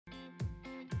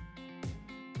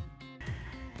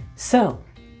So,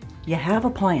 you have a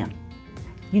plan.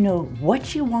 You know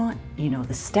what you want, you know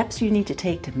the steps you need to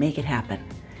take to make it happen.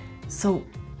 So,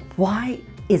 why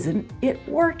isn't it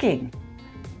working?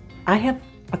 I have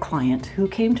a client who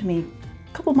came to me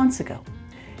a couple months ago.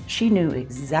 She knew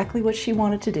exactly what she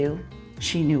wanted to do.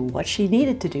 She knew what she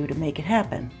needed to do to make it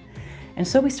happen. And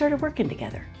so we started working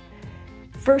together.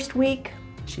 First week,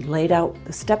 she laid out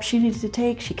the steps she needed to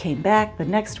take. She came back the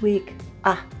next week.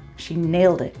 She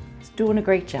nailed it. She's doing a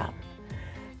great job.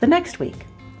 The next week,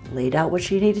 laid out what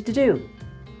she needed to do.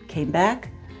 Came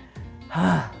back.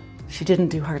 She didn't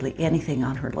do hardly anything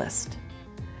on her list.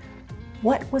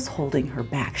 What was holding her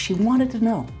back? She wanted to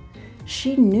know.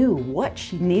 She knew what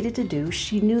she needed to do.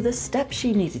 She knew the steps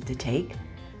she needed to take,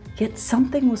 yet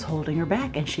something was holding her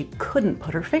back and she couldn't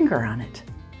put her finger on it.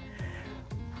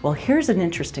 Well, here's an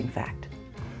interesting fact.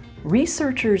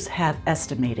 Researchers have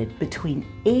estimated between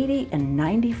 80 and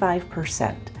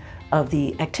 95% of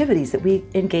the activities that we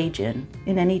engage in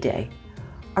any day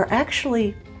are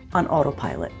actually on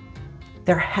autopilot.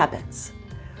 They're habits.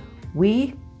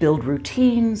 We build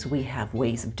routines, we have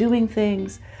ways of doing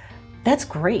things. That's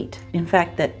great. In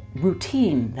fact, that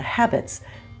routine, the habits,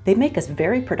 they make us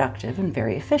very productive and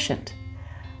very efficient.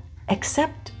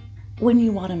 Except when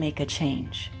you want to make a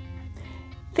change.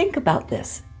 Think about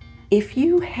this. If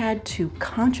you had to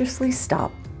consciously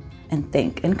stop and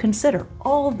think and consider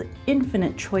all the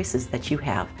infinite choices that you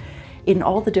have in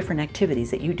all the different activities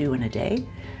that you do in a day,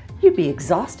 you'd be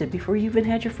exhausted before you even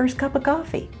had your first cup of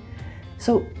coffee.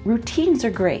 So routines are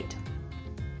great,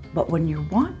 but when you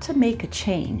want to make a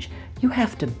change, you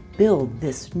have to build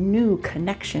this new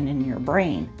connection in your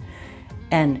brain,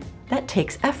 and that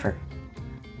takes effort.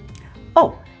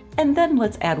 Oh, and then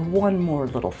let's add one more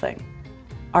little thing,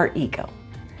 our ego.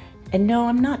 And no,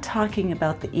 I'm not talking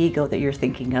about the ego that you're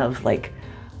thinking of, like,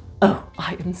 oh,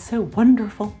 I am so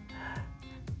wonderful.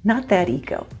 Not that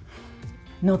ego.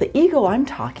 No, the ego I'm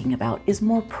talking about is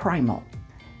more primal.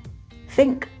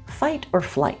 Think fight or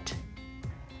flight.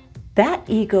 That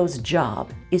ego's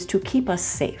job is to keep us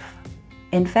safe.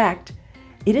 In fact,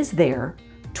 it is there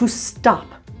to stop.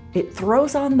 It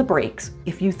throws on the brakes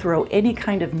if you throw any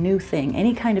kind of new thing,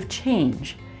 any kind of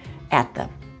change at them.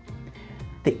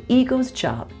 The ego's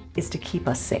job is to keep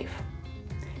us safe.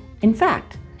 In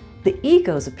fact, the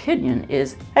ego's opinion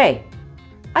is, hey,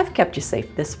 I've kept you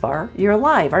safe this far. You're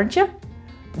alive, aren't you?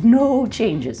 No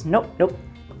changes. Nope.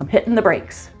 I'm hitting the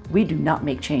brakes. We do not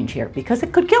make change here because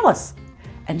it could kill us.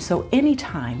 And so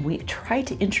anytime we try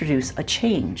to introduce a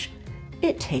change,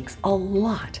 it takes a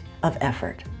lot of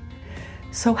effort.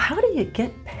 So how do you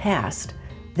get past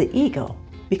the ego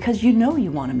because you know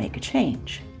you want to make a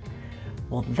change?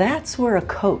 Well, that's where a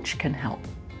coach can help.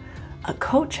 A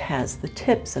coach has the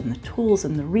tips and the tools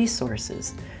and the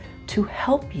resources to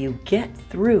help you get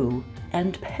through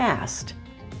and past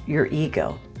your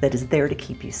ego that is there to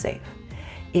keep you safe.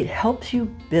 It helps you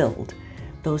build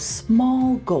those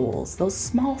small goals, those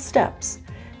small steps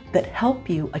that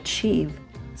help you achieve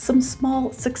some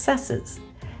small successes.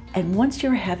 And once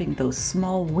you're having those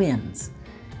small wins,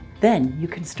 then you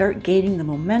can start gaining the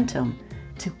momentum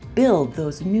to build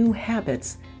those new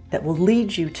habits that will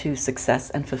lead you to success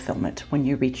and fulfillment when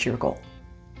you reach your goal.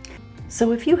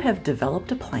 So if you have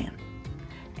developed a plan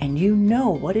and you know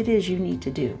what it is you need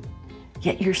to do,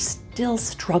 yet you're still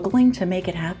struggling to make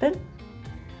it happen,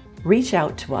 reach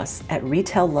out to us at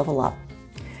Retail Level Up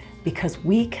because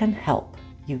we can help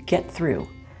you get through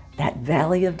that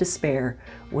valley of despair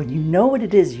when you know what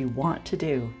it is you want to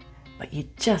do, but you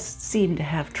just seem to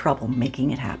have trouble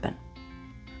making it happen.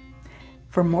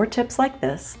 For more tips like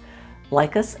this,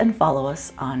 like us and follow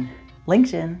us on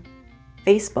LinkedIn,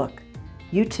 Facebook,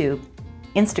 YouTube,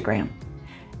 Instagram,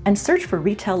 and search for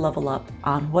Retail Level Up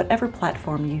on whatever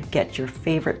platform you get your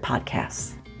favorite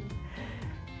podcasts.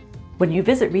 When you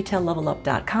visit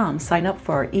retaillevelup.com, sign up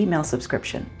for our email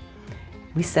subscription.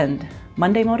 We send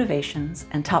Monday motivations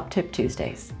and Top Tip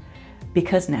Tuesdays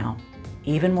because now,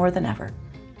 even more than ever,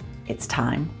 it's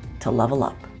time to level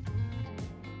up.